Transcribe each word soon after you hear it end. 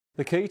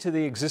The key to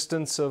the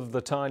existence of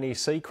the tiny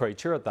sea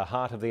creature at the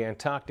heart of the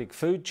Antarctic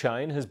food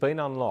chain has been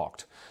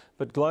unlocked.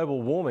 But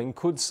global warming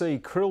could see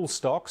krill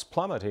stocks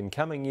plummet in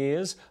coming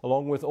years,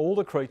 along with all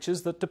the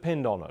creatures that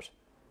depend on it.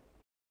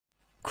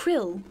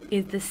 Krill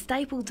is the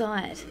staple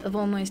diet of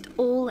almost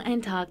all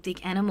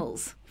Antarctic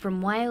animals,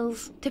 from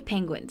whales to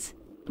penguins.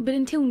 But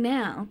until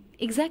now,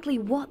 exactly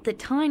what the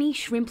tiny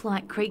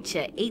shrimp-like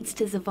creature eats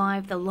to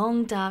survive the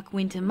long, dark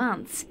winter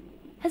months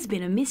has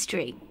been a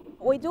mystery.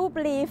 We do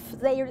believe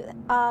they,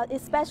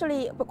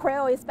 especially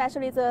krill,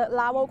 especially the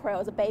larval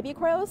krill, the baby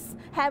krills,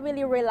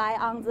 heavily rely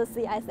on the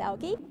sea ice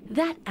algae.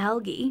 That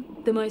algae,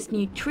 the most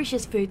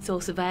nutritious food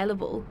source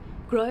available,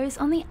 grows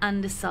on the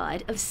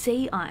underside of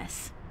sea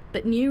ice.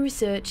 But new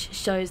research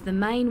shows the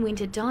main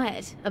winter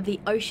diet of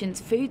the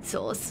ocean's food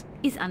source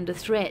is under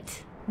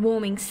threat.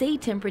 Warming sea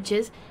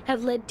temperatures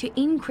have led to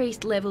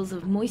increased levels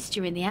of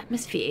moisture in the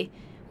atmosphere,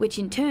 which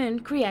in turn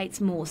creates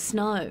more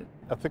snow.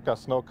 A thicker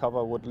snow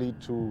cover would lead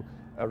to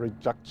a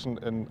reduction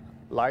in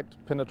light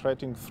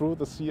penetrating through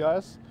the sea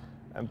ice,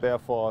 and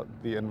therefore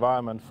the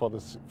environment for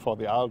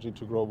the algae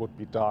to grow would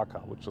be darker,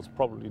 which is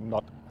probably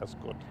not as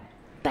good.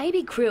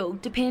 Baby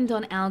krill depend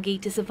on algae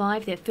to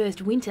survive their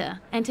first winter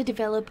and to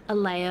develop a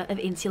layer of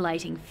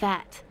insulating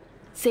fat.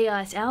 Sea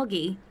ice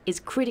algae is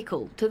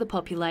critical to the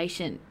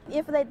population.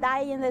 If they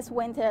die in this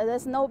winter,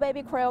 there's no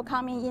baby krill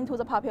coming into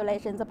the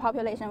population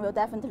will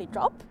definitely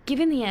drop.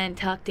 Given the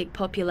Antarctic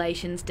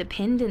population's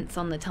dependence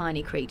on the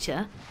tiny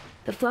creature,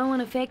 the flow-on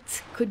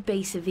effects could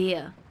be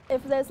severe.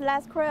 If there's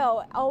less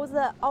krill, all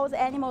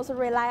the animals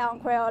rely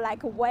on krill,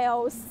 like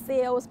whales,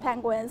 seals,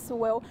 penguins,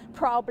 will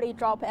probably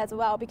drop as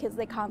well because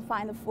they can't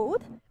find the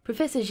food.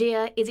 Professor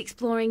Jia is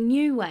exploring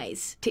new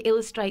ways to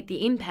illustrate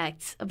the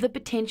impacts of the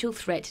potential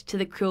threat to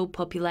the krill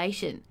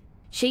population.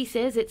 She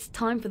says it's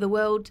time for the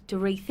world to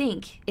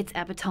rethink its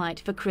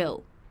appetite for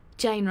krill.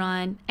 Jane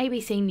Ryan,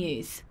 ABC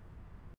News.